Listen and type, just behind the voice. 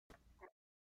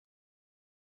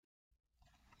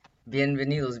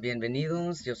Bienvenidos,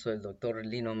 bienvenidos. Yo soy el doctor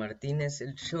Lino Martínez.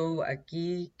 El show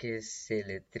aquí que se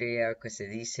letrea, que se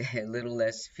dice a little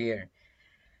less fear,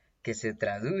 que se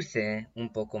traduce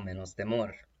un poco menos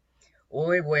temor.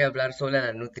 Hoy voy a hablar sobre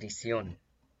la nutrición.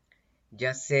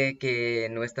 Ya sé que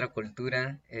en nuestra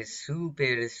cultura es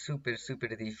súper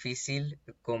difícil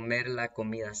comer la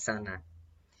comida sana.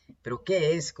 Pero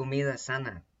 ¿qué es comida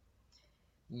sana?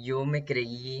 Yo me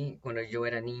creí cuando yo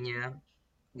era niña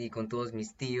y con todos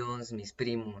mis tíos, mis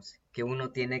primos, que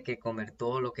uno tiene que comer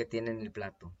todo lo que tiene en el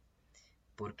plato,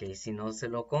 porque si no se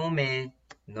lo come,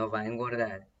 no va a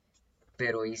engordar.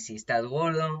 Pero y si estás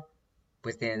gordo,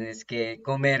 pues tienes que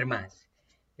comer más.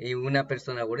 Y una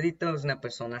persona gordita es una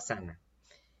persona sana.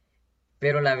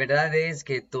 Pero la verdad es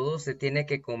que todo se tiene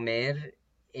que comer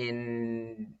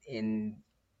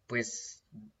pues,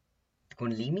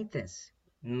 con límites.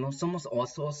 No somos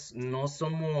osos, no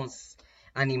somos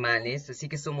animales, así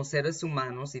que somos seres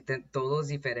humanos y todos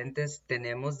diferentes,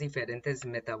 tenemos diferentes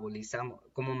metabolizamos,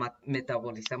 como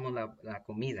metabolizamos la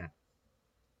comida.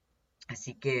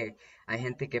 Así que hay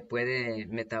gente que puede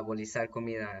metabolizar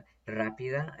comida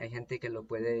rápida, hay gente que lo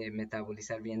puede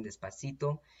metabolizar bien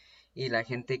despacito y la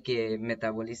gente que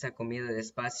metaboliza comida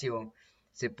despacio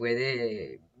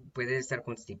puede estar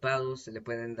constipado, se le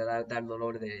pueden dar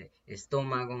dolor de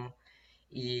estómago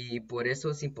y por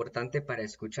eso es importante para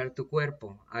escuchar tu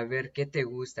cuerpo, a ver qué te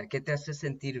gusta, qué te hace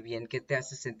sentir bien, qué te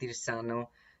hace sentir sano,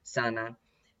 sana,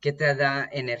 qué te da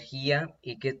energía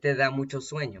y qué te da mucho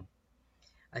sueño.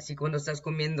 Así cuando estás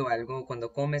comiendo algo,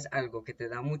 cuando comes algo que te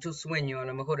da mucho sueño, a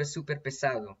lo mejor es súper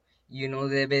pesado y uno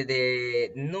debe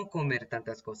de no comer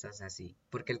tantas cosas así,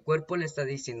 porque el cuerpo le está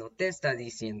diciendo, te está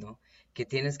diciendo que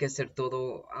tienes que hacer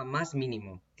todo a más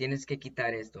mínimo, tienes que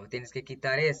quitar esto, tienes que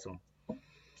quitar eso.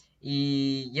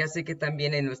 Y ya sé que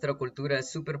también en nuestra cultura es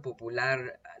súper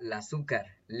popular el azúcar,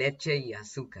 leche y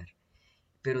azúcar,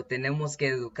 pero tenemos que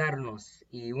educarnos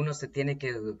y uno se tiene que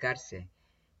educarse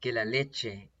que la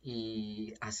leche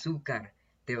y azúcar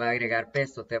te va a agregar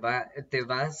peso, te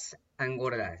vas a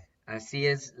engordar. Así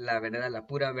es la verdad, la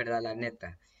pura verdad, la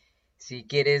neta. Si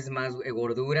quieres más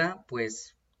gordura,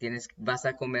 pues vas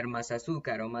a comer más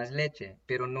azúcar o más leche,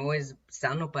 pero no es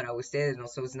sano para ustedes,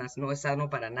 no es sano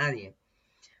para nadie.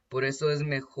 Por eso es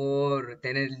mejor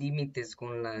tener límites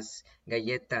con las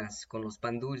galletas, con los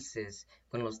pan dulces,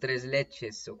 con los tres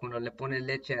leches o cuando le pones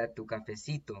leche a tu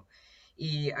cafecito.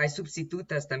 Y hay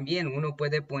sustitutas también. Uno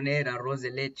puede poner arroz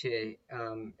de leche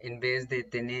en vez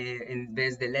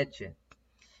de leche.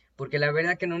 Porque la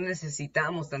verdad que no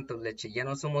necesitamos tanto leche. Ya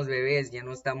no somos bebés, ya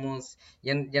no somos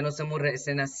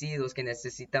recién nacidos que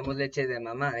necesitamos leche de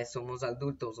mamá. Somos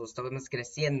adultos o estamos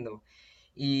creciendo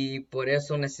y por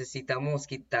eso necesitamos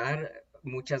quitar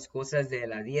muchas cosas de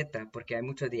la dieta, porque hay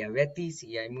mucha diabetes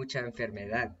y hay mucha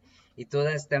enfermedad. Y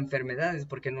toda esta enfermedad es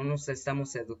porque no nos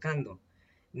estamos educando.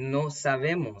 No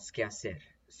sabemos qué hacer.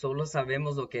 Solo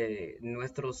sabemos lo que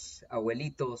nuestros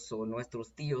abuelitos o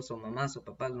nuestros tíos o mamás o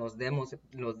papás nos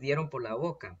dieron por la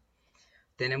boca.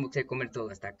 Tenemos que comer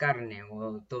toda esta carne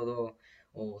o todo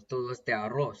este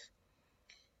arroz.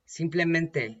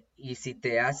 Simplemente, y si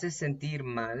te hace sentir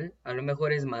mal, a lo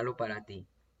mejor es malo para ti.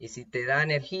 Y si te da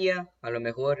energía, a lo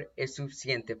mejor es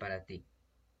suficiente para ti.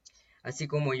 Así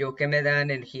como yo, que me da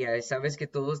energía. Sabes que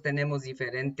todos tenemos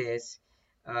diferentes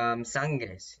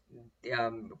sangres.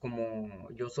 Como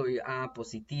yo soy A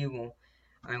positivo,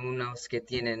 hay unos que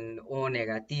tienen O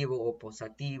negativo o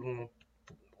positivo,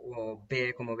 o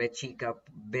B como B chica,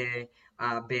 B,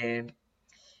 A, B.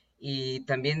 Y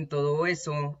también todo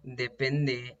eso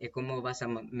depende de cómo vas a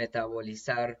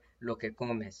metabolizar lo que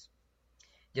comes.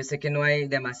 Yo sé que no hay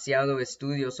demasiado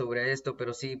estudio sobre esto,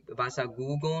 pero si vas a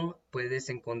Google puedes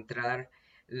encontrar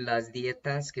las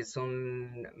dietas que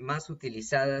son más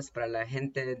utilizadas para la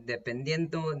gente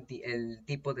dependiendo el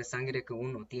tipo de sangre que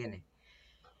uno tiene.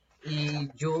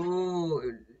 Y yo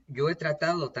he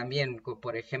tratado también,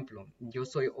 por ejemplo, yo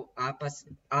soy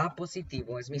A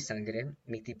positivo, es mi sangre,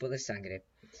 mi tipo de sangre.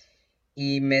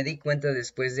 Y me di cuenta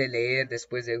después de leer,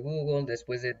 después de Google,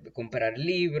 después de comprar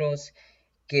libros,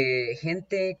 que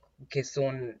gente que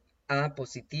son A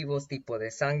positivos, tipo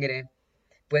de sangre,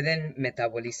 pueden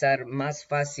metabolizar más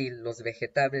fácil los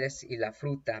vegetales y la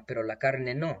fruta, pero la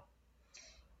carne no.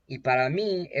 Y para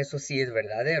mí eso sí es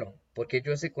verdadero, porque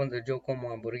yo sé cuando yo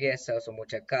como hamburguesas o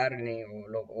mucha carne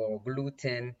o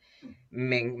gluten,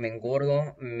 me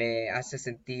engordo, me hace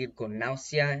sentir con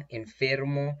náusea,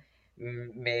 enfermo,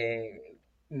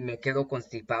 me quedo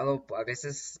constipado a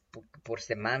veces por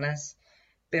semanas,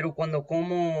 pero cuando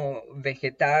como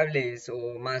vegetales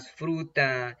o más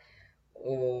fruta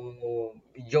o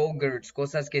yogurts,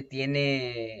 cosas que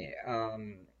tiene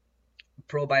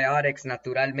probiotics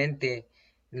naturalmente,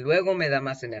 luego me da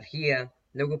más energía,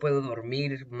 luego puedo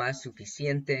dormir más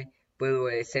suficiente, puedo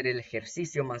hacer el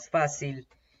ejercicio más fácil,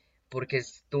 porque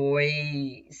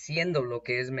estoy siendo lo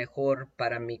que es mejor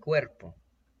para mi cuerpo.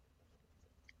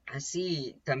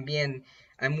 Así también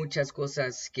hay muchas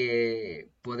cosas que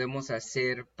podemos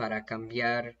hacer para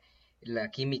cambiar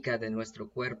la química de nuestro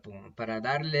cuerpo, para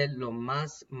darle lo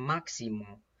más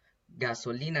máximo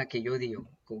gasolina que yo digo.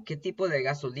 ¿Con qué tipo de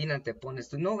gasolina te pones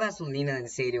tú? No gasolina en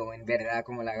serio, en verdad,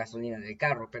 como la gasolina del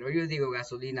carro, pero yo digo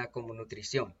gasolina como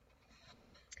nutrición.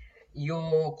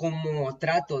 Yo como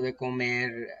trato de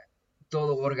comer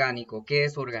todo orgánico. ¿Qué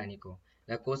es orgánico?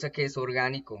 La cosa que es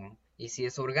orgánico. Y si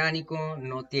es orgánico,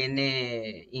 no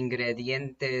tiene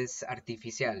ingredientes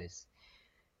artificiales.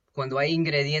 Cuando hay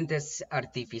ingredientes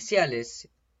artificiales,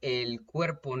 el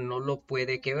cuerpo no lo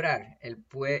puede quebrar. El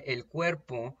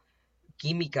cuerpo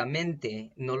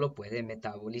químicamente no lo puede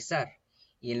metabolizar.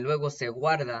 Y luego se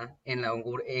guarda en la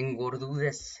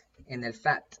engordudez, en el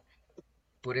fat.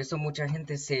 Por eso mucha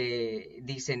gente se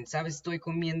dicen, sabes, estoy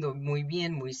comiendo muy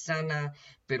bien, muy sana,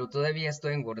 pero todavía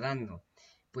estoy engordando.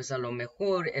 Pues a lo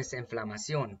mejor es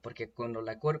inflamación, porque cuando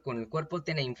el cuerpo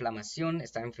tiene inflamación,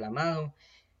 está inflamado,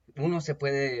 uno se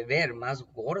puede ver más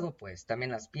gordo, pues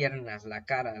también las piernas, la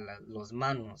cara, los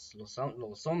manos, los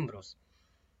hombros.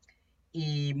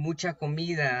 Y mucha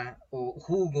comida o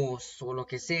jugos o lo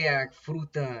que sea,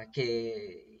 fruta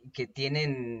que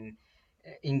tienen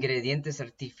ingredientes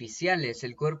artificiales,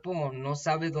 el cuerpo no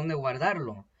sabe dónde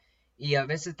guardarlo. Y a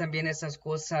veces también esas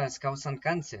cosas causan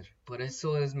cáncer. Por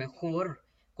eso es mejor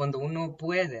cuando uno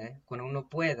pueda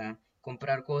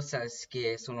comprar cosas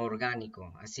que son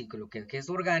orgánico. Así que lo que es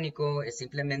orgánico es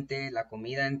simplemente la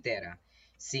comida entera,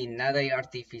 sin nada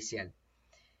artificial.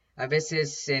 A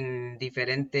veces en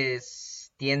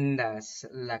diferentes tiendas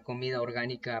la comida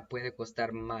orgánica puede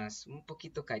costar más, un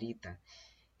poquito carita.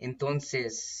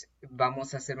 Entonces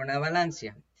vamos a hacer una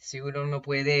balanza. Si uno no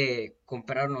puede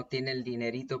comprar, no tiene el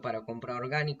dinerito para comprar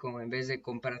orgánico, en vez de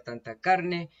comprar tanta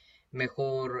carne,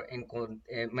 mejor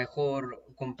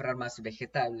comprar más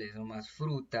vegetales o más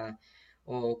fruta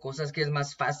o cosas que es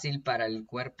más fácil para el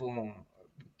cuerpo,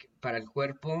 para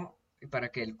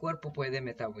que el cuerpo puede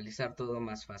metabolizar todo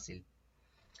más fácil.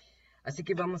 Así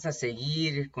que vamos a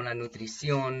seguir con la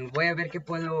nutrición. Voy a ver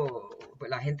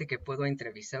la gente que puedo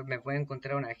entrevistar, me voy a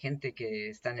encontrar una gente que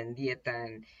están en dieta,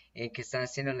 que están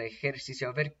haciendo el ejercicio,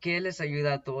 a ver qué les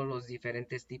ayuda a todos los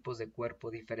diferentes tipos de cuerpo,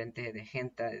 diferente de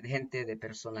gente de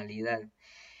personalidad.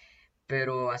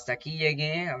 Pero hasta aquí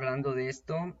llegué hablando de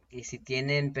esto y si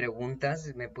tienen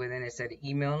preguntas me pueden hacer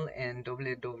email en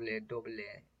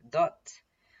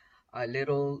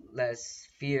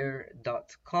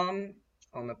www.alittlelessfear.com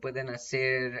o me pueden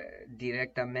hacer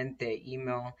directamente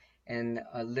email en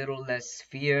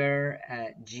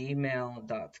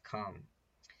alittlelessfear@gmail.com.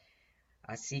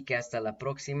 Así que hasta la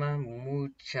próxima.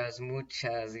 Muchas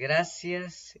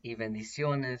gracias y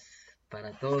bendiciones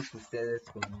para todos ustedes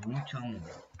con mucho amor.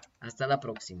 Hasta la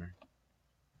próxima.